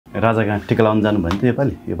राजा कहाँ टिका लाउन जानु भयो नि त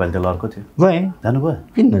योपालि त लर्को थियो गएँ जानुभयो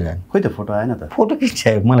किन नजानु खोइ त फोटो आएन त फोटो किन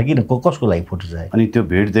चाहियो मलाई किन कसको लागि फोटो चाहियो अनि त्यो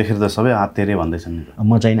भिड देखेर त सबै आत्तेरे भन्दैछन् नि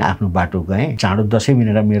म चाहिँ आफ्नो बाटो गएँ चाँडो 10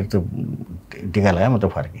 मिनेट मेरो त टिका लगाएँ म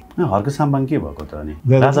त फर्केँ हर्क साम्बाङ के भएको त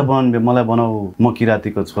अनि राजा बनाउनु मलाई बनाऊ म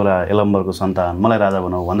किराँतीको छोरा एलम्बरको सन्तान मलाई राजा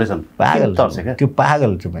बनाऊ भन्दैछन् पागल तर्छ क्या त्यो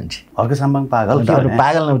पागल चाहिँ मान्छे हर्क साम्बाङ पागल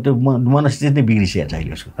पागल न त्यो मनस्थिति नै बिग्रिसकेको छ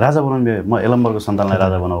अहिले उसको राजा बनाउनु म एलम्बरको सन्तानलाई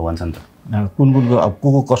राजा बनाऊ भन्छन् त कुनको अब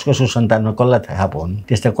को कसको सन्तानमा कसलाई थाहा पाउनु नि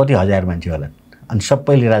त्यस्ता कति हजार मान्छे होला अनि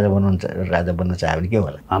सबैले राजा बन्न चाह्यो भने के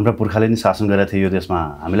होला हाम्रो पुर्खाले नि शासन गरेका थिए यो देशमा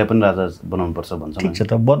हामीलाई पनि राजा बनाउनु पर्छ भन्छ ठिक छ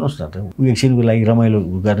त बनोस् न त एकछिनको लागि रमाइलो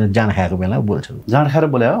गर्न जाँड खाएको बेला बोल्छ जाँड खाएर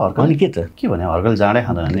बोले हो हर्कल अनि के त के भने हर्कल जाँडै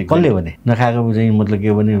खाँदैन नि कसले भने नखाएको चाहिँ मतलब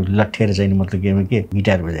के भने लट्ठेर चाहिँ मतलब के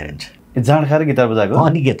गिटार बजाएर हुन्छ जाँड खाएर गिटार बजाएको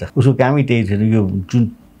अनि के त उसको कामै त्यही थियो यो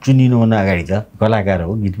चुनिनुभन्दा अगाडि त कलाकार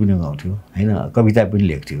हो गीत पनि गाउँथ्यो होइन कविता पनि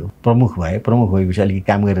लेख्थ्यो प्रमुख भएपछि अलिकति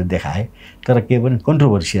काम गरेर देखाए तर के पनि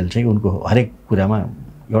कन्ट्रोभर्सियल चाहिँ उनको हरेक कुरामा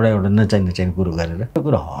एउटा नचाहिने कुरो गरेर त्यो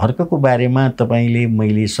कुरा हर्कको बारेमा तपाईँले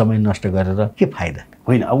मैले समय नष्ट गरेर के फाइदा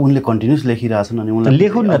होइन अब उनले कन्टिन्युस लेखिरहेछन् अनि उनले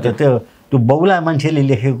लेखुन् न त त्यो बौला मान्छेले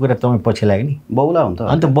लेखेको कुरा तपाईँ पछि लाग्यो नि बौला हुन्छ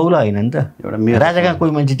अन्त बौला होइन नि त एउटा राजाका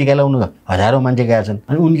कोही मान्छे टिका लाउनु हजारौँ मान्छे गएका छन्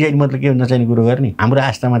अनि उनले चाहिँ मतलब के नचाहिने कुरो गर्ने हाम्रो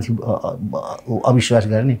आस्थामाथि अविश्वास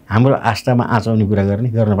गर्ने हाम्रो आस्थामा आँचाउने कुरा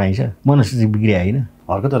गर्न पाइन्छ मनस्थिति बिग्रियो होइन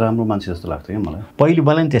हर्क त राम्रो मान्छे जस्तो लाग्थ्यो क्या मलाई पहिले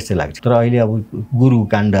मलाई पनि त्यस्तै लाग्थ्यो तर अहिले अब गुरु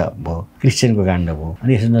काण्ड भयो क्रिस्चियनको काण्ड भयो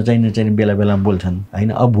अनि यसो नचाहिने बेला बेलामा बोल्छन् होइन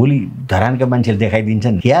अब भोलि धरानका मान्छेले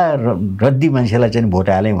देखाइदिन्छन् या रद्दी मान्छेलाई चाहिँ भोट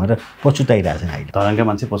हालेँ भनेर पछुताइरहेछन् अहिले धरानका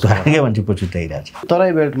मान्छे पछुताइरहेछ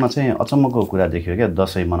तराई बेल्टमा चाहिँ अचम्मको कुरा देखियो क्या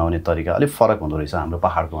दसैँ मनाउने तरिका अलिक फरक हुँदो रहेछ हाम्रो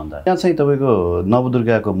पहाडको भन्दा त्यहाँ चाहिँ तपाईँको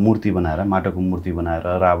नवदुर्गाको मूर्ति बनाएर माटोको मूर्ति बनाएर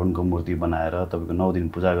रावणको मूर्ति बनाएर तपाईँको 9 दिन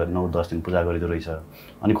पूजा गरी 9-10 दिन पूजा गरिदो रहेछ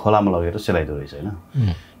अनि खोलामा लगेर सेलाइदो रहेछ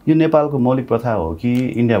होइन यो नेपालको मौलिक प्रथा हो कि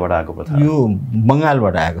इन्डियाबाट आएको प्रथा यो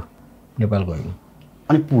बङ्गालबाट आएको नेपालको होइन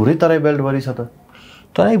अनि पुरै तराई बेल्टभरि छ त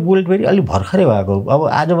तराई बेल्टभरि अलिक भर्खरै भएको अब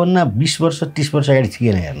आजभन्दा 20 वर्ष 30 वर्ष अगाडि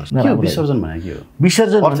थिएन हेर्नुहोस् विसर्जन भने के हो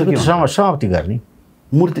विसर्जन समाप्ति गर्ने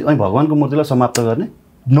मूर्ति अनि भगवानको मूर्तिलाई समाप्त गर्ने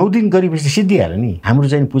 9 दिन गरेपछि सिद्धिहाल्यो नि हाम्रो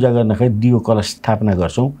चाहिँ पूजा गर्नखेरि दियो कलश स्थापना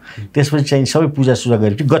गर्छौँ त्यसपछि चाहिँ सबै पूजासुजा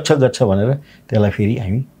गरेपछि गच्छ भनेर त्यसलाई फेरि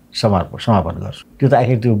हामी समापन गर्छौँ त्यो त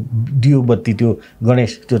आखिर त्यो दियो बत्ती त्यो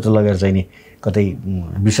गणेश त्यो त लगेर चाहिँ नि कतै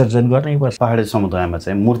विसर्जन गर्नै पर्छ पहाडी समुदायमा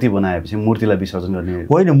चाहिँ मूर्ति बनाएपछि मूर्तिलाई विसर्जन गर्ने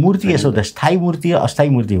होइन मूर्ति यसो त स्थायी मूर्ति अस्थायी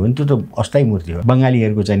मूर्ति हो नि त्यो त अस्थायी मूर्ति हो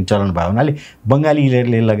बङ्गालीहरूको चाहिँ चलन भयो हुनाले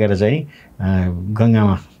बङ्गालीहरूले लगेर चाहिँ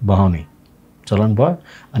गङ्गामा बहाउने चलन भयो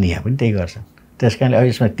अनि यहाँ पनि त्यही गर्छ त्यस कारणले अब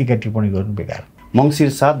यसमा टिका टिप्पणी गर्नु बेकार मङ्सिर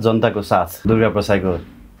 7 जनताको साथ दुर्गा प्रसाईको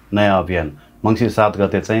नयाँ अभियान मङ्सिर 7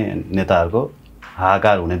 गते चाहिँ नेताहरूको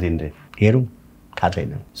हाहाकार हुने दिन रे हेरौँ थाहा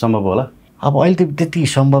छैन सम्भव होला अब अहिले त त्यति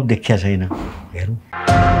सम्भव देखिया छैन हेरौँ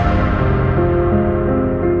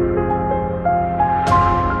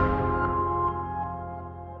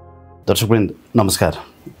दर्शकवृन्द नमस्कार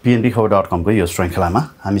pnpmediahouse.com को यो श्रृङ्खलामा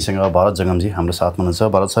हामीसँग भरत जङ्गमजी हाम्रो साथमा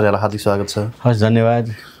हुनुहुन्छ भरत सर यहाँलाई हार्दिक स्वागत छ हस्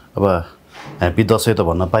धन्यवाद अब ह्याप्पी दसैँ त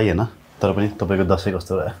भन्न पाइएन तर पनि तपाईँको दसैँ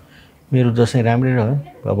कस्तो रह्यो मेरो दसैँ राम्रै रह्यो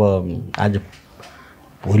अब आज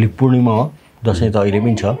भोलि पूर्णिमा हो दसैँ त अहिले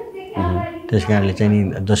पनि छ त्यस कारणले चाहिँ नि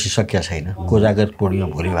दसैँ सकिया छैन कोजागर पूर्णिमा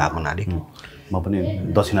भोलि भएको हुनाले म पनि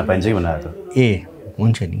दक्षिणा पाइन्छ कि भनेर त ए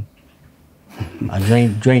हुन्छ नि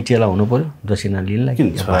ज्वाइँ चेला हुनु पऱ्यो दक्षिणा लिनलाई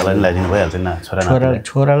छोरालाई ल्याइदिनु भइहाल्छ नि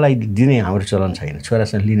छोरालाई दिने हाम्रो चलन छैन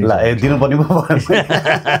छोरासँग लिने दिनु पनि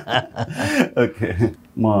ओके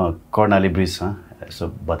म कर्णाली ब्रिजसँग यसो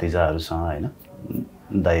भतिजाहरूसँग होइन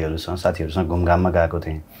दाईहरूसँग साथीहरूसँग घुमघाममा गएको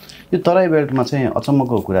थिएँ यो तराई बेल्टमा चाहिँ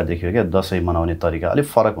अचम्मको कुरा देखियो क्या दसैँ मनाउने तरिका अलिक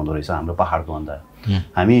फरक हुँदो रहेछ हाम्रो पहाडको भन्दा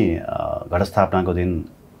हामी घटस्थापनाको दिन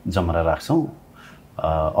जमरा राख्छौँ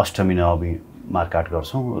अष्टमी नवमी मार्काट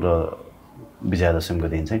गर्छौँ र विजयादशमीको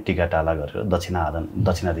दिन चाहिँ टिका टाला गरेर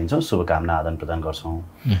दक्षिणा दिन्छौँ शुभकामना आदान प्रदान गर्छौँ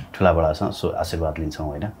ठुला बडासँग आशीर्वाद लिन्छौँ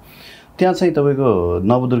होइन त्यहाँ चाहिँ तपाईँको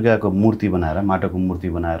नवदुर्गाको मूर्ति बनाएर माटोको मूर्ति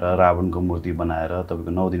बनाएर रावणको मूर्ति बनाएर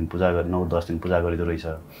तपाईँको 9 दिन पूजा गरी 9-10 दिन पूजा गरिदो रहेछ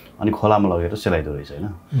अनि खोलामा लगेर सेलाइदो रहेछ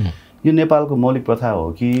होइन यो नेपालको मौलिक प्रथा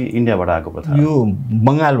हो कि इन्डियाबाट आएको प्रथा यो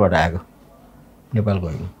बङ्गालबाट आएको नेपालको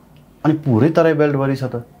होइन अनि पुरै तराई बेल्टभरि छ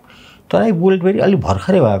त तराई बेल्टभरि अलिक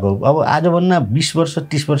भर्खरै भएको अब आजभन्दा 20 वर्ष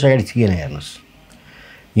 30 वर्ष अगाडि थिएन हेर्नुहोस्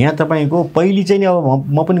यहाँ तपाईँको पहिले चाहिँ अब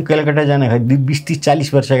म पनि कलकत्ता जाँदाखेरि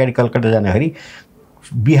 20-30-40 वर्ष अगाडि कलकत्ता जाँदाखेरि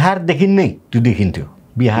बिहारदेखि नै त्यो देखिन्थ्यो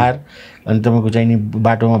बिहार अनि तपाईँको चाहिँ नि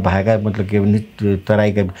बाटोमा भएका मतलब के भने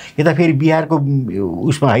तराईका यता फेरि बिहारको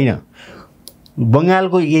उसमा होइन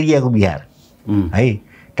बङ्गालको एरियाको बिहार है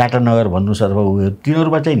टाटानगर भन्नुहोस् अथवा उयो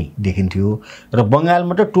तिनीहरूमा चाहिँ नि देखिन्थ्यो र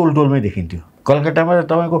बङ्गालमा त टोलमै देखिन्थ्यो कलकत्तामा त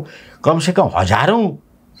तपाईँको कमसेकम हजारौँ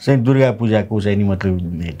चाहिँ दुर्गा पूजाको चाहिँ नि मतलब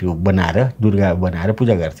त्यो बनाएर दुर्गा बनाएर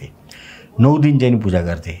पूजा गर्थे 9 दिन चाहिँ पूजा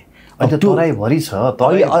गर्थे अहिले तराईभरि छ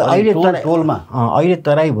अहिले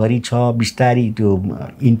तराईभरि छ बिस्तारी त्यो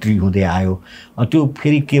इन्ट्री हुँदै आयो त्यो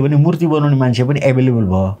फेरि के भने मूर्ति बनाउने मान्छे पनि एभाइलेबल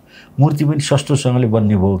भयो मूर्ति पनि सस्तोसँगले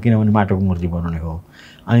बन्ने भयो किनभने माटोको मूर्ति बनाउने हो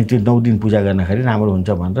अनि त्यो 9 दिन पूजा गर्दाखेरि राम्रो हुन्छ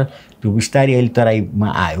भनेर त्यो बिस्तारी अहिले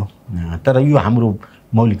तराईमा आयो तर यो हाम्रो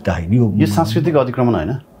मौलिकता होइन यो सांस्कृतिक अतिक्रमण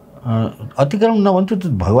होइन अतिक्रमण नभन्छु त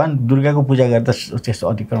भगवान दुर्गाको पूजा गर्दा त्यस्तो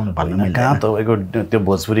अतिक्रमण भन्नु मिल्दैन कहाँ तपाईँको त्यो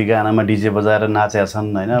भोजपुरी गानामा डिजे बजाएर नाचेका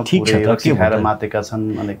छन् होइन ठिक छ त के खाएर मातेका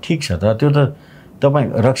छन् अनि ठिक छ त त्यो त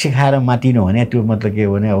तपाईँ रक्सी खाएर मातिनु भने त्यो मतलब के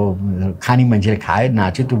भने अब खाने मान्छेले खायो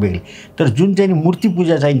नाच्यो त्यो बेग्लै तर जुन चाहिँ मूर्ति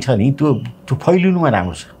पूजा चाहिन्छ नि त्यो फैलिनुमा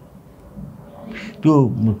राम्रो छ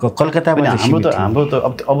त्यो कलकत्तामा हाम्रो त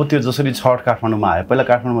अब त्यो जसरी छठ काठमाडौँमा आयो पहिला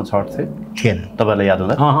काठमाडौँमा छठ थिएन तपाईँलाई याद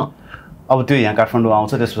हुँदा अब त्यो यहाँ काठमाडौँ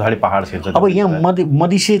आउँछ त्यस पछाडि पहाड छिर्छ अब यहाँ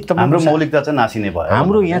मधिसे हाम्रो मौलिकता चाहिँ नासिने भयो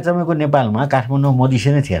हाम्रो यहाँ तपाईँको नेपालमा काठमाडौँ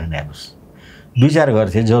मधिसे नै थिएन नि हेर्नुहोस् 2-4 घर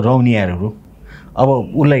थिए जो रौनियाहरू अब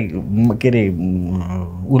उसलाई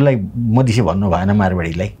मधिसे भन्नु भएन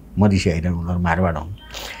मारवाडीलाई मधिसे होइन उनीहरू मारवाड हुन्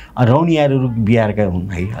रौनियाहरू बिहारका हुन्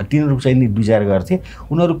है तिनीहरू चाहिँ नि 2-4 घर थिए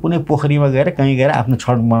उनीहरू कुनै पोखरीमा गएर कहीँ गएर आफ्नो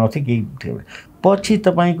छठ मनाउँथे केही थियो पछि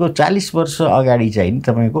तपाईँको 40 वर्ष अगाडि चाहिँ नि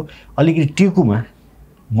तपाईँको अलिकति टिकुमा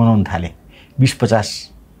मनाउन थाले 20-50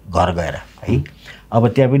 घर गएर है अब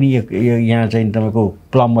त्यहाँ पनि यहाँ चाहिँ तपाईँको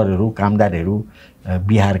प्लम्बरहरू कामदारहरू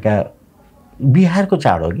बिहारको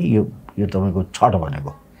चाड हो कि यो तपाईँको छठ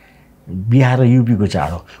भनेको बिहार र युपीको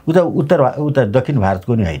चाड हो उता दक्षिण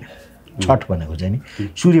भारतको नि होइन छठ भनेको चाहिँ नि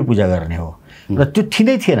सूर्य पूजा गर्ने हो र त्यो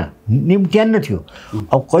थिँदै थिएन निम्त्यान्न थियो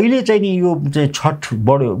अब कहिले चाहिँ नि यो चाहिँ छठ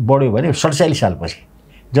बढ्यो भने 47 सालपछि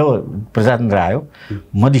जब प्रजातन्त्र आयो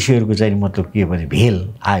मधेसीहरूको चाहिँ मतलब के भने भेल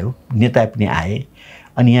आयो नेता पनि आए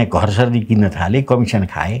अनि यहाँ घरसरी किन्न थाले कमिसन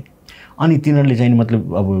खाए अनि तिनीहरूले चाहिँ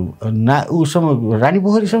मतलब अब उसँग रानी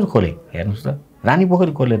पोखरीसम्म खोले हेर्नुहोस् त रानी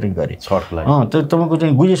पोखरी खोलेर गरे छठलाई तपाईँको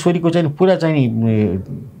चाहिँ गुजेश्वरीको चाहिँ पुरा चाहिँ नि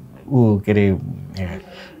ऊ के अरे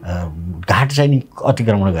घाट चाहिँ नि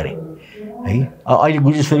अतिक्रमण गरे है अहिले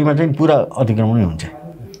गुजेश्वरीमा चाहिँ पुरा अतिक्रमणै हुन्छ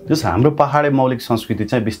जस हाम्रो पहाडे मौलिक संस्कृति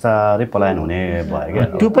चाहिँ बिस्तारै पलायन हुने भयो क्या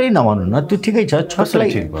त्यो पनि नभन्नु न त्यो ठिकै छ छठलाई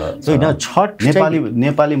होइन छठ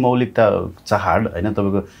नेपाली मौलिकता चाड होइन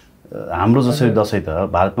तपाईँको हाम्रो जसरी दसैँ त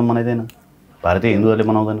भारतमा मनाइँदैन भारतीय हिन्दूहरूले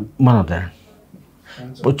मनाउँदैन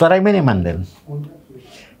तराईमै नै मान्दैन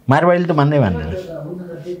मारवाडीले त मान्दैन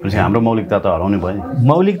हाम्रो मौलिकता त हराउने भयो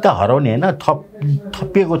मौलिकता हराउने होइन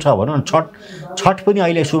थपिएको छ भनौँ न छठ पनि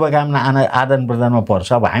अहिले शुभकामना आदान प्रदानमा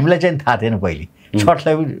पर्छ अब हामीलाई चाहिँ थाहा थिएन पहिले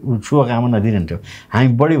छठलाई पनि शुभकामना नदिनुहुन्थ्यो हामी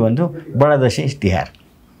बढी भन्थ्यौँ बडा दसैँ तिहार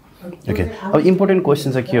ओके अब इम्पोर्टेन्ट क्वेसन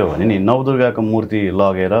चाहिँ के हो भने नि नवदुर्गाको मूर्ति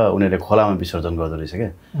लगेर उनीहरूले खोलामा विसर्जन गर्दो रहेछ क्या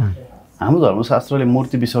हाम्रो धर्मशास्त्रले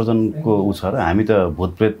मूर्ति विसर्जनको उ छ र हामी त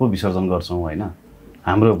भूतप्रेत पो विसर्जन गर्छौँ होइन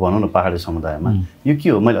हाम्रो भनौँ न पहाडी समुदायमा यो के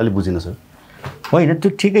हो मैले अलिक बुझिनँ सर होइन त्यो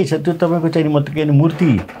ठिकै छ त्यो तपाईँको चाहिँ मतलब के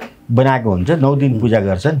मूर्ति बनाएको हुन्छ 9 दिन पूजा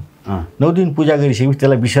गर्छन् 9 दिन पूजा गरिसकेपछि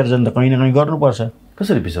त्यसलाई विसर्जन त कहीँ न कहीँ गर्नुपर्छ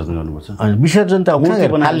कसरी विसर्जन गर्नुपर्छ विसर्जन त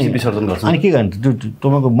विसर्जन गर्छ अनि के गर्नु त्यो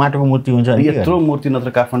तपाईँको माटोको मूर्ति हुन्छ यत्रो मूर्ति नत्र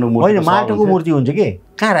काठमाडौँ होइन माटोको मूर्ति हुन्छ के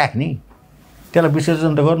कहाँ राख्ने त्यसलाई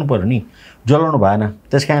विसर्जन त गर्नु पर्यो नि जलाउनु भएन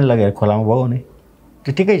त्यस कारण लगेर खोलामा बगाउने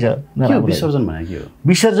त्यो ठिकै छ विसर्जन भने के हो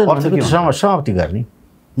विसर्जन समाप्ति गर्ने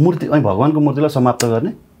मूर्ति अनि भगवानको मूर्तिलाई समाप्त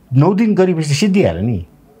गर्ने 9 दिन गरेपछि सिद्धिहाल्यो नि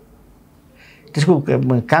त्यसको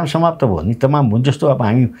काम समाप्त भयो नि तमाम हुन्छ जस्तो अब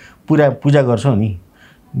हामी पुरा पूजा गर्छौँ नि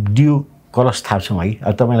दियो कलश थाप्छौँ है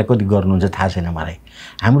अब तपाईँलाई कति गर्नुहुन्छ थाहा छैन मलाई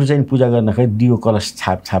हाम्रो चाहिँ पूजा गर्दाखेरि दियो कलश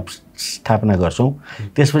स्थापना गर्छौँ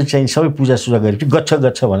त्यसपछि चाहिँ सबै पूजासुजा गरेपछि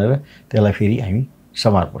गच्छ भनेर त्यसलाई फेरि हामी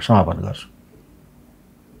समापन गर्छौँ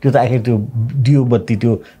त्यो त आखिर त्यो दियो बत्ती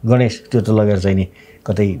त्यो गणेश त्यो त लगेर चाहिँ नि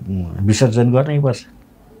कतै विसर्जन गर्नै पर्छ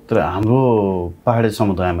तर हाम्रो पहाडी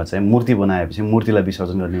समुदायमा चाहिँ मूर्ति बनाएपछि मूर्तिलाई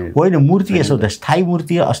विसर्जन गर्ने होइन मूर्ति यसो त स्थायी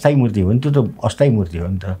मूर्ति अस्थायी मूर्ति हो नि त्यो त अस्थायी मूर्ति हो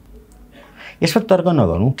नि त यसमा तर्क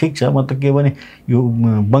नगर्नु ठिक छ मतलब के भने यो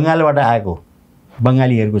बङ्गालबाट आएको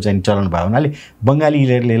बङ्गालीहरूको चाहिँ चलन भयो हुनाले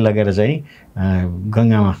बङ्गालीहरूले लगेर चाहिँ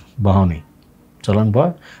गङ्गामा बहाउने चलन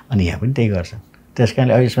भयो अनि यहाँ पनि त्यही गर्छन् त्यस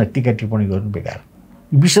कारणले अब यसमा टिका टिप्पणी गर्नु बेकार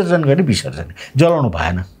विसर्जन गर्ने विसर्जन जलाउनु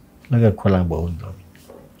भएन लगेर खोलामा बगाउनु त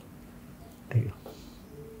त्यही हो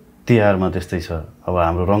तिहारमा त्यस्तै छ अब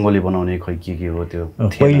हाम्रो रङ्गोली बनाउने खोइ के हो त्यो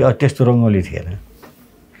पहिले त्यस्तो रङ्गोली थिएन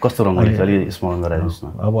कस्तो रङ्गोली अलि स्मरण गराइदिनुहोस् न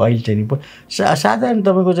अब अहिले चाहिँ नि साधारण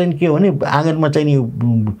तपाईँको चाहिँ के हो भने आँगनमा चाहिँ नि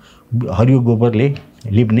हरियो गोबरले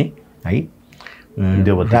लिप्ने है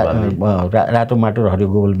रातो माटो र हरियो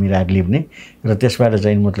गोबर मिलाएर लिप्ने र त्यसबाट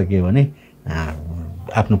चाहिँ मतलब के हो भने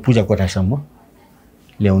आफ्नो पूजा कोठासम्म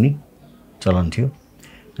ल्याउने चलन थियो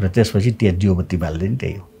र त्यसपछि त्यहाँ दियो बत्ती बाल्दै नि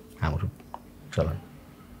त्यही हो हाम्रो चलन।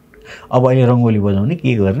 अब अहिले रङ्गोली बजाउने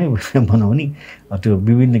के गर्ने बनाउने त्यो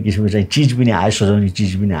विभिन्न किसिमको चाहिँ चिज पनि आयो, सजाउने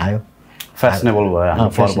चिज पनि आयो, फेसनेबल भयो हाम्रो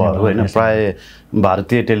पर्वहरू होइन। प्राय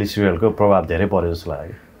भारतीय टेलिसिरियलको प्रभाव धेरै पर्यो जस्तो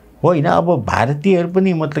लाग्यो। होइन अब भारतीयहरू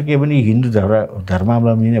पनि मतलब के भने हिन्दू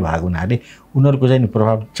धर्मावलम्बी नै भएको हुनाले उनीहरूको चाहिँ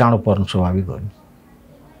प्रभाव चाँडो पर्नु स्वाभाविक हो नि।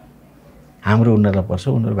 हाम्रो उनीहरूलाई पर्छ,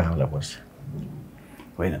 उनीहरूको हामीलाई पर्छ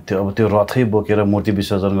होइन। त्यो रथै बोकेर मूर्ति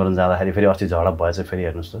विसर्जन गर्न जाँदाखेरि फेरि अस्ति झडप भएछ फेरि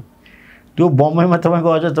हेर्नुहोस् त। त्यो बम्बईमा तपाईँको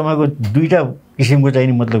अझ तपाईँको 2टा किसिमको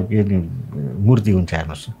चाहिँ मतलब के मूर्ति हुन्छ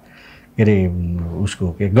हेर्नुहोस्, के अरे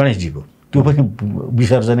उसको के गणेशजीको त्यो पनि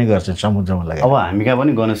विसर्जनै गर्छ समुद्रमा लगाएर। अब हामी कहाँ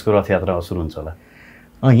पनि गणेशको रथयात्रा सुरु हुन्छ होला।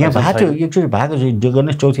 यहाँ भएको थियो एकचोटि भएको छ, त्यो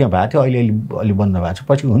गणेश चौथीमा भएको थियो, अहिले अलि बन्द भएको छ,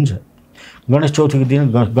 पछि हुन्छ। गणेश चौथीको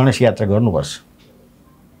दिन गणेश यात्रा गर्नुपर्छ।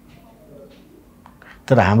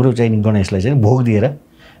 तर हाम्रो चाहिँ गणेशलाई चाहिँ भोग दिएर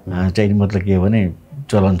चाहिँ मतलब के भने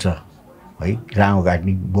चलन छ है, राँगो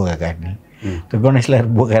काट्ने, बोका काट्ने। त गणेशलाई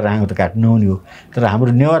बोका राँगो त काट्नु नहुने हो। तर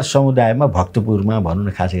हाम्रो नेवार समुदायमा भक्तपुरमा भनौँ न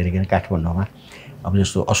खास गरिकन काठमाडौँमा अब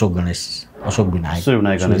जस्तो अशोक गणेश, अशोक विनायक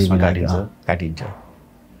काटिन्छ।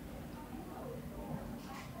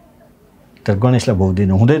 तर गणेशलाई भोग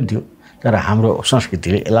दिनु हुँदैन थियो, तर हाम्रो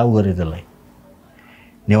संस्कृतिले एलाउ गर्यो त्यसलाई,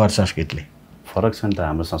 नेवार संस्कृतिले। फरक छ नि त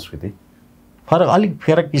हाम्रो संस्कृति, फरक अलिक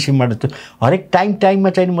फरक किसिमबाट त्यो हरेक टाइममा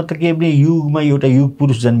चाहिँ मतलब के भने युगमा एउटा युग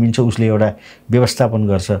पुरुष जन्मिन्छ, उसले एउटा व्यवस्थापन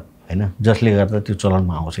गर्छ होइन, जसले गर्दा त्यो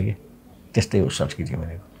चलनमा आउँछ कि त्यस्तै हो संस्कृति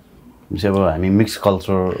भनेको। अब हामी मिक्स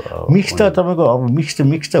कल्चर मिक्स त तपाईँको अब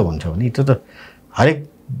मिक्स त हुन्छ भने त्यो त हरेक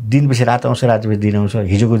दिनपछि रात आउँछ, रातपछि दिन आउँछ।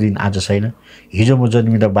 हिजोको दिन आज छैन, हिजो म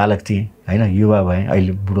जन्मिँदा बालक थिएँ होइन, युवा भएँ,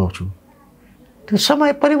 अहिले बुढो छु। त्यो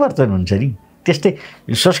समय परिवर्तन हुन्छ नि। त्यस्तै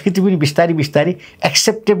संस्कृति पनि बिस्तारै बिस्तारै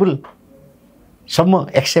एक्सेप्टेबलसम्म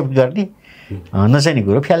एक्सेप्ट गर्ने, नचाहिने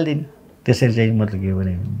कुरो फ्याल्दिने, त्यसरी चाहिँ मतलब के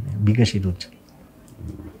भने विकसित हुन्छ।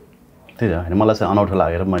 त्यही होइन, मलाई चाहिँ अनौठो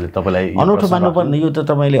लागेर मैले तपाईँलाई अनौठो मान्नुपर्ने यो त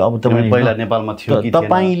तपाईँले अब तपाईँ पहिला नेपालमा थियो कि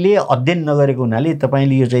तपाईँले अध्ययन नगरेको हुनाले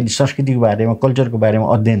तपाईँले यो चाहिँ संस्कृतिको बारेमा कल्चरको बारेमा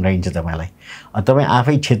अध्ययन रहन्छ तपाईँलाई। तपाईँ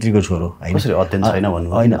आफै छेत्रीको छोरो होइन, कसरी अध्ययन छैन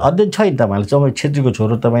भन्नु होइन, अध्ययन छैन तपाईँलाई। तपाईँ छेत्रीको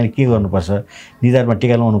छोरो, तपाईँले के गर्नुपर्छ, निधारमा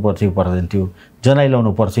टिका लाउनु पर्थ्यो कि पर्दैन थियो, जनाइ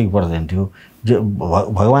लाउनु पर्थ्यो कि पर्दैन थियो,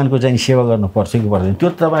 भगवान्को चाहिँ सेवा गर्नु पर्थ्यो कि पर्दैन, त्यो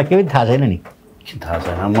त तपाईँलाई केही थाहा छैन नि। थाहा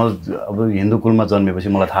छैन, म अब हिन्दू कुलमा जन्मेपछि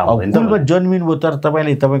मलाई थाहा हुँदैन। कुलमा जन्मिनु भयो, तर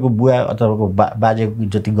तपाईँले तपाईँको बुवा अथवा बाजे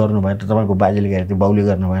जति गर्नु भएन, तपाईँको बाजेले गरेको थियो, बाउले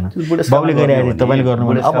गर्नु भएन, बाउले गरिरहेको थियो, तपाईँले गर्नु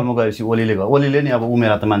भएन। अब गएपछि ओलीले नि अब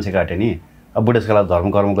उमेर त मान्छे काट्यो नि, अब बुढेसकालमा धर्म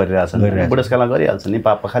कर्म गरिरहेछन्, बुढेसकालमा गरिहाल्छ नि,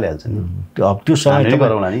 पाप खालिहाल्छ नि। त्यो समय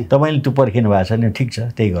गरौँला नि, तपाईँले त्यो पर्खिनु भएको छ नि, ठिक छ,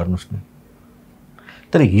 त्यही गर्नुहोस् न।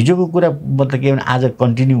 तर हिजोको कुरा मतलब के भने आज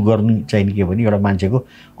कन्टिन्यू गर्नु चाहिने के भने एउटा मान्छेको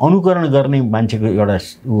अनुकरण गर्ने मान्छेको एउटा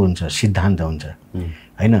ऊ हुन्छ, सिद्धान्त हुन्छ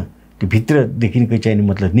होइन। त्यो भित्रदेखिकै चाहिने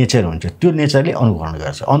मतलब नेचर हुन्छ, त्यो नेचरले अनुकरण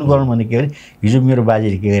गर्छ। अनुकरण भने के भने हिजो मेरो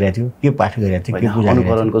बाजेले के गरिरहेको थियो, के पाठ गरिरहेको थियो, के पूजा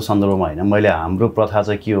अनुकरणको सन्दर्भमा होइन, मैले हाम्रो प्रथा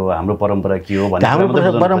चाहिँ के हो, हाम्रो परम्परा के हो भने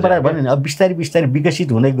हाम्रो परम्परा भन्यो नि। अब बिस्तारै बिस्तारै विकसित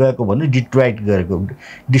हुँदै गएको भन्नु डिस्ट्रोय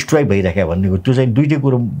भइराख्यो भन्नेको त्यो चाहिँ दुइटै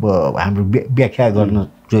कुरो हाम्रो व्याख्या गर्न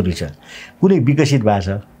जरुरी छ। कुनै विकसित भएको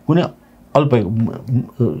छ, कुनै अल्प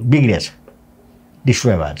बिग्रिएको छ,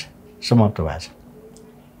 डिस्ट्रोय भएको छ, समाप्त भएको छ।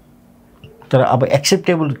 तर अब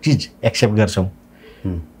एक्सेप्टेबल चिज एक्सेप्ट गर्छौँ,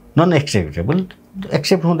 नन एक्सेप्टेबल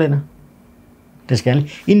एक्सेप्ट हुँदैन। त्यस कारणले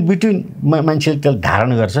इन बिट्विन मान्छेले त्यसलाई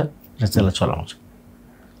धारण गर्छ र त्यसलाई चलाउँछ।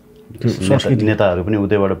 त्यो संस्कृति नेताहरू पनि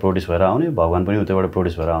उतैबाट प्रोड्युस भएर आउने, भगवान् पनि उतैबाट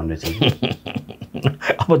प्रोड्युस भएर आउने चाहिँ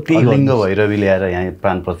अब त्यही लिङ्ग भैरवी ल्याएर यहाँ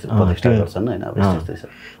प्राण प्रतिष्ठा गर्छन् होइन।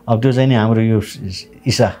 अब त्यो चाहिँ नि हाम्रो यो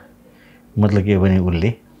ईसा मतलब के भने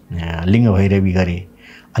उसले लिङ्ग भैरवी गरे।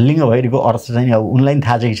 लिङ्ग भैरवीको अर्थ चाहिँ अब उनलाई पनि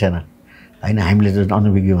थाहा चाहिँ छैन होइन, हामीले त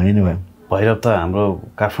अनभिज्ञ भने नै भयो। भैरव त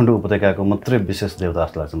हाम्रो काठमाडौँ उपत्यकाको मात्रै विशेष देवता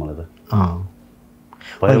जस्तो लाग्छ मलाई त।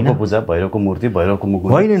 भैरवको पूजा, भैरवको मूर्ति, भैरवको मुख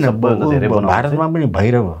होइन, भारतमा पनि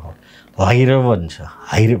भैरव भन्छ,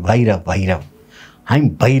 भैरव हामी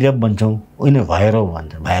भैरव भन्छौँ, उनीहरू भैरव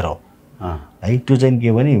भन्छ, भैरव है। त्यो चाहिँ के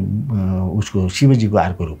भने उसको शिवजीको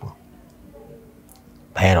अर्को रूप हो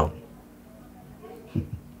भैरव।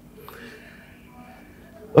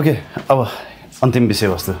 ओके, अब अन्तिम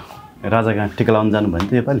विषयवस्तु, राजा कहाँ टिका लाउनु जानु भयो नि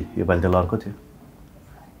त योपालि त लर्को थियो,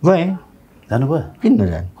 गएँ। जानुभयो? किन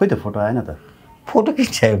नजानु, खोइ त फोटो आएन त। फोटो किन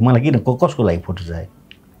चाहियो मलाई, किन कसको लागि फोटो चाहियो?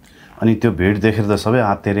 अनि त्यो भिड देखेर त सबै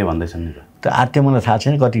आत्तिएर भन्दैछन् नि त। आत्तिए मलाई थाहा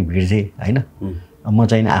छैन कति भिड थिएँ होइन। म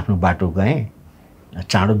चाहिँ आफ्नो बाटो गएँ,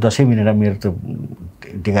 चाँडो 10 मिनट मेरो त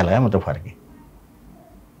टिका लगाएँ, म त फर्केँ।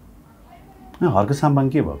 हर्क साम्बाङ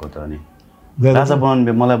के भएको त? अनि राजा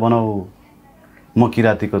बनाउनु, मलाई बनाऊ, म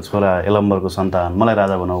किराँतीको छोरा, एलम्बरको सन्तान, मलाई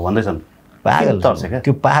राजा बनाऊ भन्दैछन्। पागल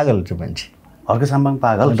त्यो, पागल त्यो मान्छे। हर्क साम्बाङ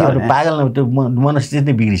पागल के भने पागल न त्यो मनस्थिति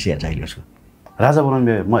नै बिग्रिसकेको छ अहिले उसको राजा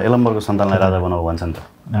बनाउने म एलम्बरको सन्तानलाई राजा बनाऊ भन्छ नि त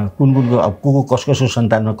कुनको अब को कसको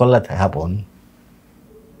सन्तानमा कसलाई थाहा पाउ नि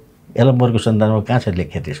एलम्बरको सन्तानमा कहाँ छ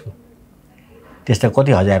लेख्या त्यसको त्यस्ता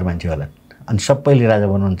कति हजार मान्छे होला अनि सबैले राजा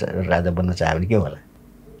बन्न चाह्यो भने के होला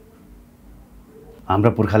हाम्रा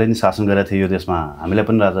पुर्खाले नि शासन गरेका थिए यो देशमा हामीलाई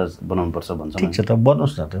पनि राजा बनाउनु पर्छ भन्छ ठिक छ त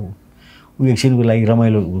बनोस् न त ऊ एकछिनको लागि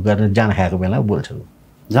रमाइलो गर्न जाँड खाएको बेला बोल्छ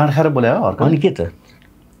जाँड खाएर बोले हो हर्क अनि के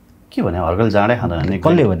भने हर्कल जाँडै खाँदैन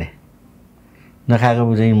कसले भने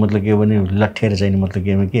नखाएको चाहिँ मतलब के भने लट्ठेर चाहिँ मतलब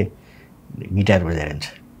केमा के गिटार बजाइरहन्छ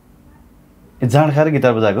जाँड खाएर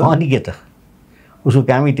गिटार बजाएको अनि के त उसको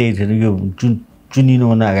कामै त्यही थियो यो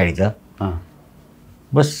चुनिनुभन्दा अगाडि त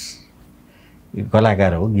बस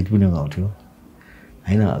कलाकार हो गीत पनि गाउँथ्यो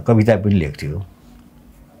होइन कविता पनि लेख्थ्यो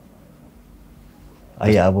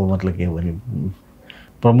अहिले अब मतलब के भने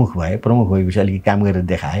प्रमुख भएपछि अलिकति काम गरेर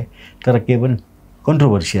देखाए तर के पनि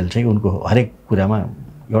कन्ट्रोभर्सियल चाहिँ उनको हरेक कुरामा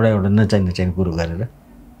एउटा नचाहिने कुरो गरेर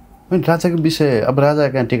अनि राजाको विषय अब राजा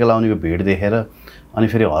कहाँ टिका लाउनेको भिड देखेर अनि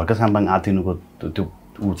फेरि हर्क साम्बाङ आतिनुको त्यो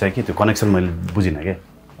ऊ चाहिँ के त्यो कनेक्सन मैले बुझिनँ क्या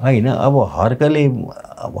होइन अब हर्क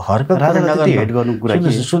हेड गर्नु कुरा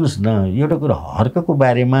सुन्नुहोस् न एउटा कुरा हर्कको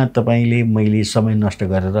बारेमा तपाईँले मैले समय नष्ट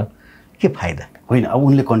गरेर के फाइदा होइन अब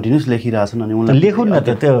उनले कन्टिन्युस लेखिरहेछन् अनि उनले लेखुन् न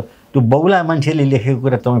त त्यो बौला मान्छेले लेखेको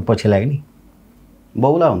कुरा तपाईँ पछि लाग्यो नि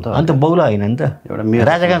बौला हुन्छ अन्त बौला होइन नि त एउटा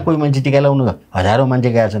राजा कहाँ कोही मान्छे टिका लाउनु हजारौँ मान्छे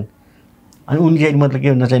गएका छन् अनि उनले चाहिँ मतलब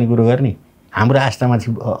के नचाहिने कुरो गर्ने हाम्रो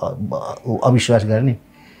आस्थामाथि अविश्वास गर्ने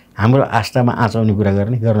हाम्रो आस्थामा आँचाउने कुरा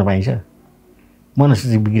गर्न पाइन्छ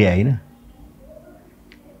मनस्थिति बिग्रियो होइन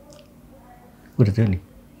कुरा थियो नि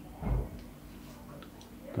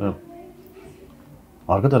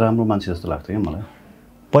हर्क त राम्रो मान्छे जस्तो लाग्थ्यो क्या मलाई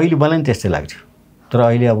पहिले मलाई पनि त्यस्तै लाग्थ्यो तर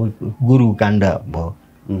अहिले अब गोरु काण्ड भयो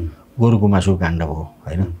गोरुको मासुको काण्ड भयो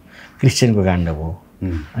होइन क्रिस्चियनको काण्ड भयो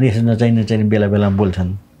अनि यसो नचाहिने बेला बेलामा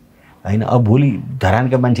बोल्छन् होइन अब भोलि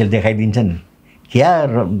धरानका मान्छेले देखाइदिन्छन् क्या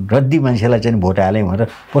रद्दी मान्छेलाई चाहिँ भोट हालेँ भनेर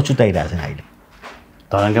पछुताइरहेछन् अहिले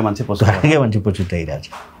धरानका मान्छे पछुताइरहेछ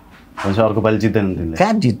अर्को पालि जित्दैन तिनले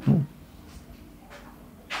कहाँ जित्नु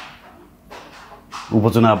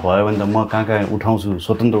उपचुनाव भयो भने त म कहाँ उठाउँछु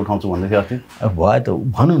स्वतन्त्र उठाउँछु भन्दै थियो अस्ति अब भयो त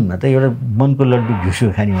भनौँ न त एउटा मनको लड्डु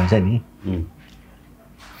घिउ खाने भन्छ नि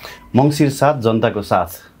मङ्सिर 7 जनताको साथ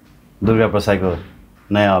दुर्गा प्रसाईको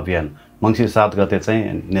नयाँ अभियान मङ्सिर 7 गते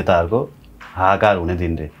चाहिँ नेताहरूको हाहाकार हुने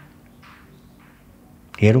दिन रे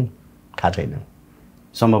हेरौँ थाहा छैन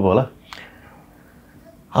सम्भव होला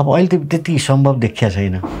अब अहिले त त्यति सम्भव देखिया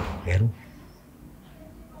छैन हेरौँ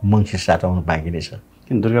मङ्सिर 7 आउनु बाँकी नै छ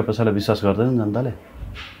किन दुर्गा प्रसाईलाई विश्वास गर्दैन जनताले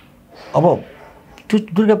अब त्यो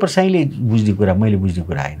दुर्गा प्रसाईले बुझ्ने कुरा मैले बुझ्ने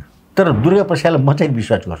कुरा होइन तर दुर्गा प्रसाईलाई म चाहिँ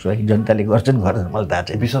विश्वास गर्छु है जनताले गर्छन् मलाई थाहा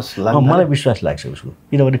छैन विश्वास मलाई विश्वास लाग्छ उसको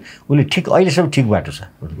किनभने उसले ठिक अहिलेसम्म ठिक बाटो छ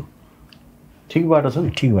उसको ठिक बाटो छ नि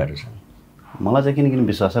ठिक बाटो छ मलाई चाहिँ किन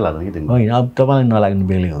विश्वासै लाग्दैन कि तिमीलाई होइन अब तपाईँलाई नलाग्ने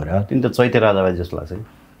बेग्लै हो र तिमी त चैते राजाबाई जस्तो लाग्छ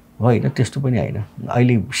होइन त्यस्तो पनि होइन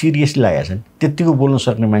अहिले सिरियसली लागेका छन् त्यत्तिको बोल्न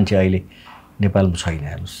सक्ने मान्छे अहिले नेपालमा छैन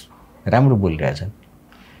हेर्नुहोस् राम्रो बोलिरहेछन्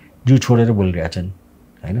जिउ छोडेर बोलिरहेछन्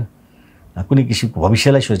होइन कुनै किसिमको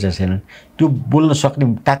भविष्यलाई सोचेका छैनन् त्यो बोल्न सक्ने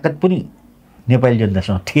ताकत पनि नेपाली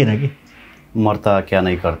जनतासँग थिएन कि मर्ता क्या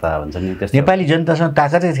नै कर्ता भन्छ नि त्यस्तो नेपाली जनतासँग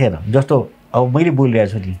ताकतै थिएन जस्तो अब मैले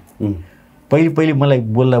बोलिरहेको छु नि पहिले मलाई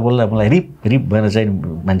बोल्दा मलाई रिप भनेर चाहिँ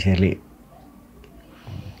मान्छेहरूले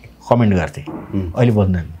कमेन्ट गर्थे अहिले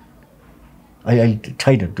बोल्दैन अहिले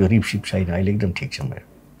छैन त्यो रिपसिप छैन अहिले एकदम ठिक छ मेरो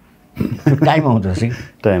टाइम आउँदो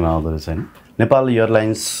रहेछ होइन नेपाल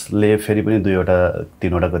एयरलाइन्सले फेरि पनि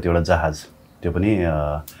 3वटा कतिवटा जहाज त्यो पनि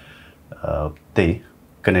त्यही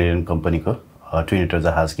कनेडियन कम्पनीको ट्विनेटर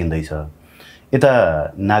जहाज किन्दैछ यता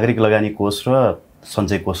नागरिक लगानी कोष र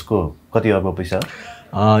सञ्चय कोषको कति अर्ब पैसा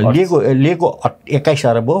लिएको 21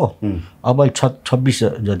 अरब हो अब 26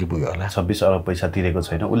 जति पुग्यो होला 26 अरब पैसा तिरेको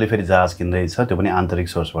छैन उसले फेरि जहाज किन्दैछ त्यो पनि आन्तरिक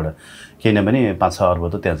सोर्सबाट किनभने 5-6 अर्ब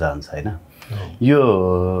त त्यहाँ जान्छ होइन यो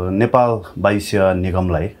नेपाल वायुसेवा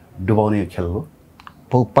निगमलाई डुबाउने खेल हो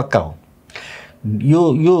पक्का हो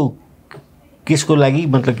यो केसको लागि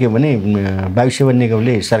मतलब के भने वायुसेवा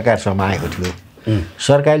निगमले सरकारसँग आएको थियो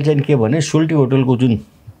सरकारले चाहिँ के भने सोल्टी होटलको जुन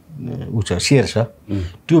ऊ छ सेयर छ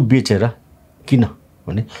त्यो बेचेर किन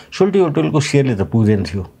भने सोल्टी होटलको सेयरले त पुग्दैन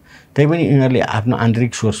थियो त्यही पनि यिनीहरूले आफ्नो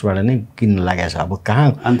आन्तरिक सोर्सबाट नै किन्न लागेको छ अब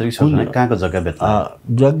कहाँ आन्तरिक सोर्स कहाँको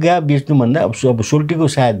जग्गा बेच्नुभन्दा अब सोल्टीको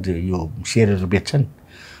सायद यो सेयरहरू बेच्छन्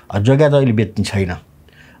जग्गा त अहिले बेच्ने छैन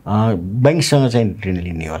ब्याङ्कसँग चाहिँ ऋण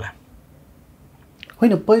लिने होला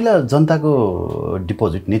होइन पहिला जनताको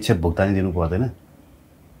डिपोजिट निक्षेप भुक्तानी दिनु पर्दैन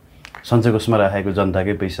सञ्चय कोषमा राखेको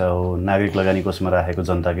जनताकै पैसा हो, नागरिक लगानी कोषमा राखेको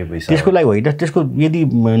जनताकै पैसा हो। त्यसको लागि होइन, त्यसको यदि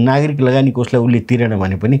नागरिक लगानी कोषलाई उसले तिरेन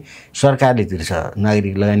भने पनि सरकारले तिर्छ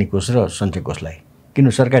नागरिक लगानी कोष र सञ्चय कोषलाई। किन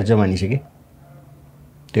सरकार जमानिसके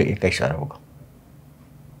त्यो 21 अरबको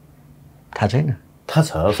थाहा छैन? थाहा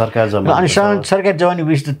छ सरकार जमा। अनि सरकार जमानी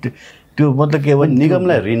बिस त्यो मतलब के हो,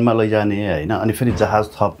 निगमलाई ऋणमा लैजाने होइन, अनि फेरि जहाज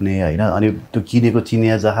थप्ने होइन, अनि त्यो किनेको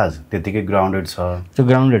चिनिया जहाज त्यतिकै ग्राउन्डेड छ। त्यो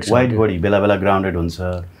ग्राउन्डेड छ, वाइट बडी बेला बेला ग्राउन्डेड हुन्छ।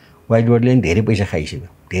 वाइट बडीले पनि धेरै पैसा खाइसक्यो,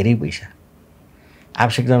 धेरै पैसा,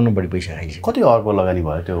 आवश्यकताभन्दा बढी पैसा खाइसक्यो। कति अर्ब लगानी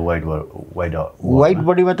भयो त्यो वाइट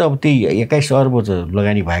बडीमा त अब त्यही 21 अर्ब त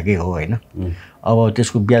लगानी भएकै हो होइन। अब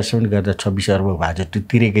त्यसको ब्याज समेत गर्दा 26 अर्ब भएको छ, त्यो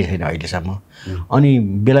तिरेकै छैन अहिलेसम्म। अनि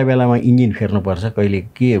बेला बेलामा इन्जिन फेर्नुपर्छ, कहिले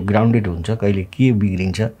के ग्राउन्डेड हुन्छ, कहिले के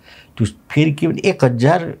बिग्रिन्छ। त्यो फेरि के भने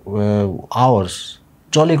 1000 आवर्स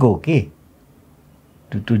चलेको हो के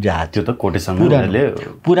त्यो जहाज। त्यो त कोटेसन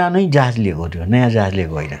पुरानै जहाज लिएको, त्यो नयाँ जहाज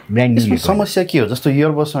लिएको होइन, ब्रान्ड न्यू। समस्या के हो, जस्तो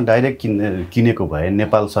एयरबसमा डाइरेक्ट किनेको भए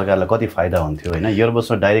नेपाल सरकारलाई कति फाइदा हुन्थ्यो होइन?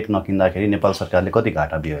 एयरबसमा डाइरेक्ट नकिन्दाखेरि नेपाल सरकारले कति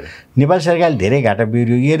घाटा बिहोर्यो? नेपाल सरकारले धेरै घाटा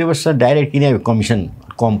बिहोर्यो। एयरबसमा डाइरेक्ट किने कमिसन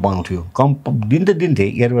कम पाउँथ्यो, कम दिन्थे,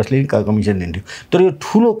 एयरबसले नि कमिसन दिन्थ्यो। तर यो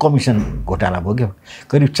ठुलो कमिसन घोटाला भयो क्या,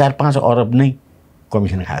 करिब 4-5 अरब नै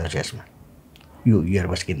कमिसन खाएको छ यसमा, यो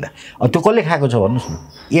एयरबस किन्दा। त्यो कसले खाएको छ भन्नुहोस् न?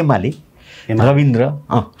 एमाले, रविन्द्र,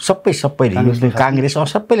 सबैले, काङ्ग्रेस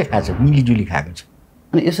सबैले खाएको छ, मिलिजुली खाएको छ।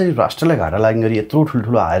 अनि यसरी राष्ट्रलाई घाटा लाग्ने गरी यत्रो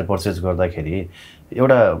ठुल्ठुलो हायर पर्चेज गर्दाखेरि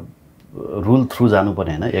एउटा रुल थ्रु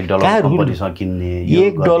जानुपर्ने होइन? $1 कम्पनीसँग किन्ने,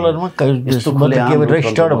 $1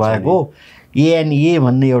 रेजिस्टर्ड भएको ANA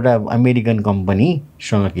भन्ने एउटा अमेरिकन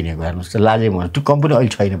कम्पनीसँग किनेको। हेर्नुहोस् त, लाजै भन्नु, त्यो कम्पनी अहिले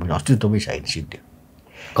छैन पनि, अस्तित्वमै छैन, सिद्धि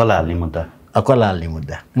कला हाल्ने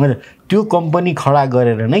मुद्दा। मतलब त्यो कम्पनी खडा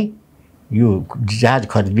गरेर नै यो जहाज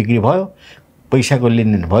खरिद बिक्री भयो, पैसाको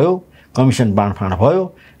लेनदेन भयो, कमिसन बाँडफाँड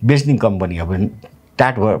भयो, बेच्ने कम्पनी अब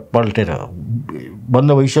टाट पल्टेर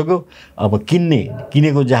बन्द भइसक्यो। अब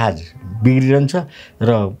किनेको जहाज बिग्रिरहन्छ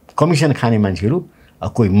र कमिसन खाने मान्छेहरू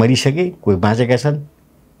कोही मरिसके, कोही बाँचेका छन्,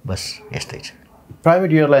 बस यस्तै छ।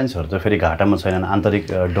 प्राइभेट एयरलाइन्सहरू त फेरि घाटामा छैनन्,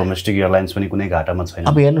 आन्तरिक डोमेस्टिक एयरलाइन्स पनि कुनै घाटामा छैन।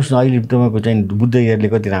 अब हेर्नुहोस् न, अहिले तपाईँको चाहिँ बुद्ध एयरले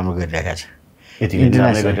कति राम्रो गरिरहेको छ, यतिले त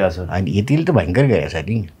भयङ्कर गरिरहेको छ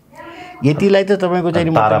नि। यतिलाई त तपाईँको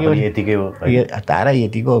चाहिँ यतिकै हो, तारा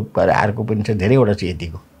यतिको, अर्को पनि छ, धेरैवटा छ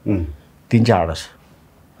यतिको, 3-4वटा छ।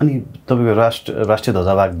 अनि तपाईँको राष्ट्रिय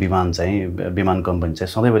ध्वजावाहक विमान कम्पनी चाहिँ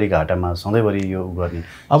सधैँभरि घाटामा, सधैँभरि यो गर्ने।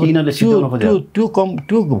 अब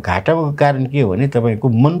त्यो घाटाको कारण के हो भने तपाईँको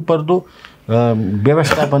मनपर्दो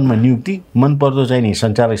व्यवस्थापनमा नियुक्ति, मनपर्दो चाहिँ नि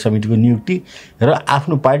सञ्चालक समितिको नियुक्ति र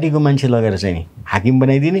आफ्नो पार्टीको मान्छे लगेर चाहिँ नि हाकिम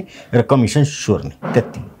बनाइदिने र कमिसन सोर्ने,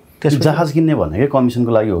 त्यति। जहाज किन्ने भनेकै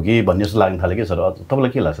कमिसनको लागि हो कि भन्ने जस्तो लाग्न थाल्यो कि सर?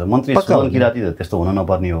 तपाईँलाई के लाग्छ? मन्त्री सुमन किराती त त्यस्तो हुन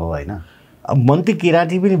नपर्ने हो होइन? अब मन्त्री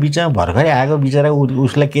किराती पनि बिचमा भर्खरै आएको बिचरा,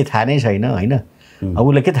 उसलाई के थाहा नै छैन होइन? अब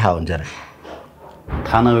उसलाई के थाहा हुन्छ र?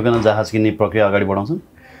 थाहा नभइकन जहाज किन्ने प्रक्रिया अगाडि बढाउँछन्।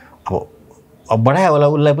 अब बढायो होला,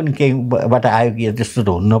 उसलाई पनि केहीबाट आयो कि त्यस्तो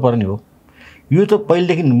त हुनु नपर्ने हो। यो त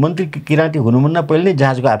पहिलेदेखि मन्त्री किराती हुनुभन्दा पहिले नै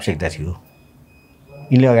जहाजको आवश्यकता थियो।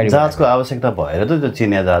 यिनले अगाडि जहाजको आवश्यकता भएर त त्यो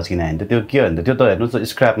चिनिया जहाज किने होइन? त्यो के हो भने त्यो त हेर्नुहोस् त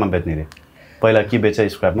स्क्रैपमा बेच्ने रे। पहिला के बेच्छ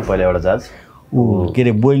स्क्रैपमा? पहिला एउटा जहाज के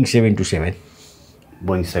अरे बोइङ 727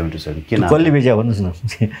 किन कसले बेच्यो भन्नुहोस् न?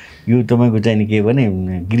 यो तपाईँको चाहिँ नि के भने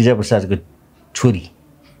गिरिजाप्रसादको छोरी,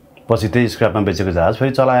 पछि त्यही स्क्रैपमा बेचेको जहाज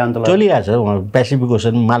फेरि चलायो अन्त चलिरहेछ। उहाँ पेसिफिक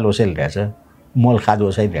ओसन माल ओसाइरहेछ, मल खाद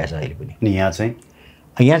ओसाइरहेछ अहिले पनि। अनि यहाँ चाहिँ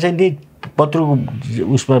त्यही पत्रुको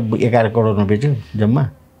उसमा 11 करोडमा बेच्यो जम्मा।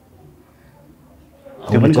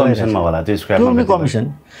 त्यो पनि कमिसनमा होला, त्यो स्क्रैपमा कमिसन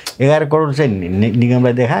 11 करोड चाहिँ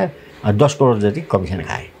निगमलाई देखायो, 10 करोड जति कमिसन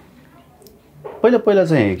खाए। पहिला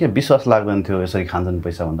चाहिँ के विश्वास लाग्दैन थियो यसरी खान्छन्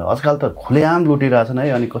पैसा भन्दा, आजकल त खुलेआम लुटिरहेछन् है।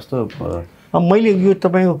 अनि कस्तो मैले यो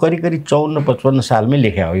तपाईँको करिब 54-55 सालमै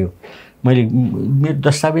लेखेँ हो। यो मैले मेरो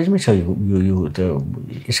दस्तावेजमै छ यो त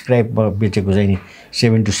स्क्रैपमा बेचेको चाहिँ नि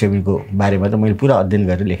 727 को बारेमा त मैले पुरा अध्ययन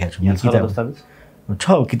गरेर लेखेको छु। किताब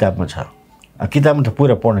छ, किताबमा छ। किताबमा त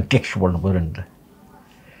पुरा पढ्नु, टेक्स्ट पढ्नु पऱ्यो नि त।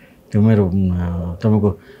 त्यो मेरो तपाईँको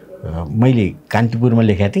मैले कान्तिपुरमा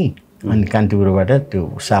लेखेको थिएँ, अनि कान्तिपुरबाट त्यो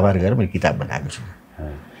साभार गरेर मैले किताब बनाएको छु।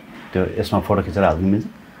 त्यो यसमा फोटो खिचेर हाल्नु मिल्छ?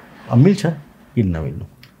 मिल्छ, किन नमिल्नु?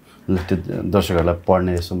 त्यो दर्शकहरूलाई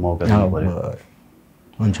पढ्ने यसो मौका दिनु पऱ्यो।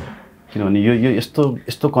 हुन्छ, किनभने यो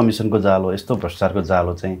यस्तो कमिसनको जालो, यस्तो भ्रष्टाचारको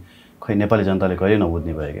जालो चाहिँ खै नेपाली जनताले कहिले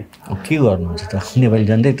नबुझ्ने भयो क्या। के गर्नुहुन्छ त? नेपाली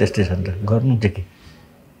जनतै त्यस्तै छ नि त, गर्नु चाहिँ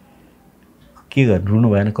के गर्नु? रुनु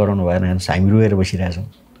भएन, कराउनु भएन, हामी रोएर बसिरहेछौँ।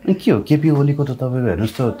 अनि के हो केपी ओलीको त तपाईँको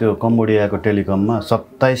हेर्नुहोस् त, त्यो कम्बोडियाको टेलिकममा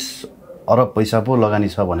 27 अरब पैसा पो लगानी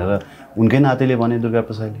छ भनेर उनकै नातिले भने दुर्गा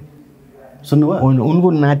प्रसादले। सुन्नुभयो? उनको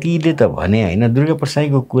नातिले त भने होइन, दुर्गा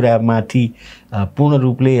प्रसाईको कुरामाथि पूर्ण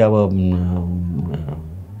रूपले अब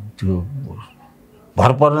त्यो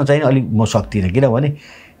भर पर्न चाहिँ अलिक म सक्दिनँ, किनभने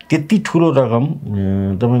त्यति ठुलो रकम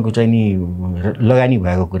तपाईँको चाहिँ नि लगानी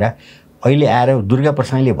भएको कुरा अहिले आएर दुर्गा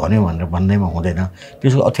प्रसाईले भन्यो भनेर भन्दैमा हुँदैन।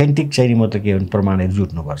 त्यसको अथेन्टिक चाहिँ नि म त के भने प्रमाणहरू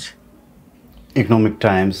जुट्नुपर्छ। Economic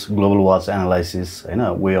times, global watch analysis होइन,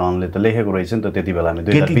 वे अनले त लेखेको रहेछ नि त त्यति बेलामा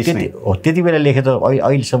 2020मै। त्यति बेला लेखे त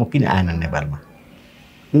अहिलेसम्म किन आएन नेपालमा?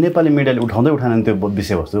 नेपाली मिडियाले उठाउँदैन त्यो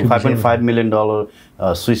विषयवस्तु। $5.5 मिलियन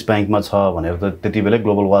स्विस ब्याङ्कमा छ भनेर त त्यति बेलै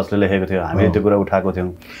ग्लोबल वाचले लेखेको थियो, हामीले त्यो कुरा उठाएको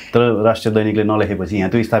थियौँ। तर राष्ट्रिय दैनिकले नलेखेपछि यहाँ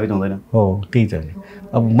त्यो स्थापित हुँदैन। हो त्यही त।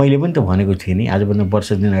 अब मैले पनि त भनेको थिएँ नि आजभन्दा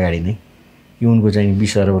वर्ष दिन अगाडि नै कि उनको चाहिँ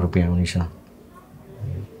 20 अरब रुपियाँ आउनेछ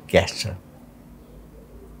क्यास छ,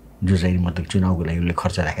 जो चाहिँ मतलब चुनावको लागि उसले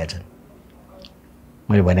खर्च राखेका छन्।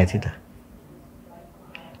 मैले भनेको थिएँ त,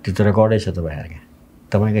 त्यो त रेकर्डै छ तपाईँहरूको,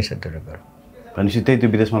 तपाईँकै छ त्यो रेकर्ड। भनेपछि त्यही त्यो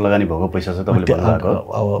विदेशमा लगानी भएको पैसा छ तपाईँले भन्नुभएको।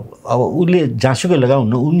 अब उसले जहाँसुकै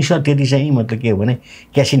लगाउनु, उनीसँग त्यति चाहिँ मतलब के हो भने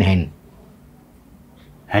क्यास इन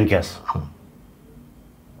ह्यान्ड क्यास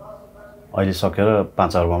अहिले सकेर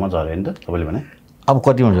 5 अरबमा झऱ्यो नि त तपाईँले भने। अब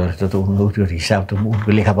कतिमा झऱ्यो त त्यो हिसाब त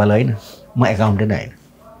उनको लेखापाला होइन, म एकाउन्टेन्ट होइन।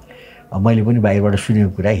 अब मैले पनि बाहिरबाट सुनेको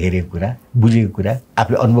कुरा, हेरेको कुरा, बुझेको कुरा,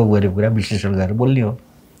 आफूले अनुभव गरेको कुरा विश्लेषण गरेर बोल्ने हो।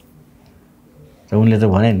 त उनले त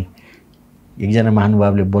भने नि एकजना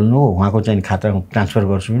महानुभावले बोल्नु हो, उहाँको चाहिँ खातामा ट्रान्सफर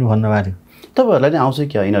गर्छु पनि भन्नुभएको थियो। तपाईँहरूलाई नै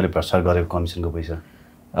आउँछ क्या यिनीहरूले प्रचार गरेको कमिसनको पैसा?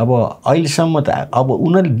 अब अहिलेसम्म त अब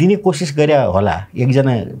उनीहरूले दिने कोसिस गरे होला।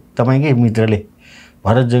 एकजना तपाईँकै मित्रले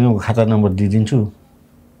भरत जङ्गमको खाता नम्बर दिइदिन्छु,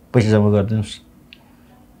 पैसा जम्मा गरिदिनुहोस्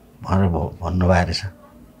भनेर भन्नुभएको रहेछ,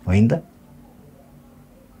 होइन त?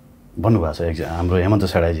 भन्नुभएको छ हाम्रो हेमन्त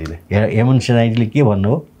सेडाईजीले। हेमन्त सेडाईजीले के भन्नु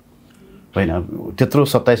हो? होइन, त्यत्रो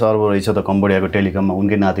 27 अरब रहेछ त कम्बोडियाको टेलिकममा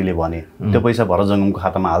उनकै नातिले भने त्यो पैसा भरत जङ्गमको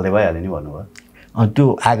खातामा हाल्दै भइहाल्यो नि भन्नुभयो। त्यो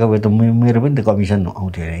आएको भए त मेरो पनि त कमिसन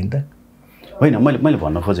आउँथ्यो होइन त? होइन, मैले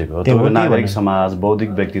भन्न खोजेको त्यो नागरिक समाज, बौद्धिक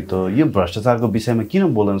व्यक्तित्व यो भ्रष्टाचारको विषयमा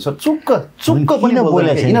किन बोल्दैन सर? चुक्क पनि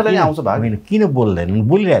बोल्दैन, यिनीहरूले आउँछ भाग। होइन, किन बोल्दैनन्?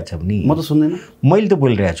 बोलिरहेको छ नि। म त सुन्दैन। मैले त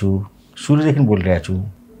बोलिरहेको छु, सुरुदेखि बोलिरहेको छु।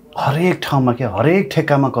 हरेक ठाउँमा क्या, हरेक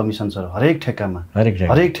ठेक्कामा कमिसन सर, हरेक ठेक्कामा,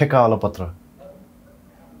 हरेक ठेक्का अलपत्र।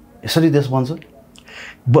 यसरी देश बन्छ?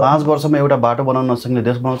 5 वर्षमा एउटा बाटो बनाउन नसक्ने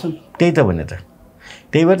देश बनाउँछन्? त्यही त भने त।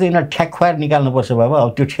 त्यही भएर त यिनीहरू ठ्याक खुवाएर निकाल्नुपर्छ बाबा। अब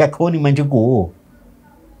त्यो ठ्याक खुवाउने मान्छे को हो?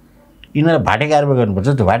 यिनीहरू भाटे कारबाही गर्नुपर्छ।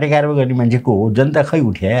 त्यो भाटे कारबाही गर्ने मान्छे को हो? जनता खै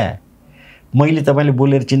उठ्या? मैले तपाईँले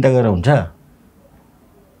बोलेर चिन्ता गरेर हुन्छ?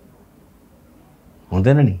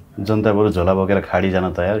 हुँदैन नि। जनता बरु झोला बोकेर खाडी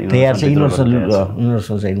जान तयार छ।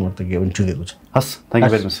 यिनीहरूसँग चाहिँ म त के भने चुकेको छ। हस्, थ्याङ्क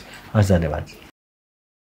यू भेरी मच। हस्, धन्यवाद।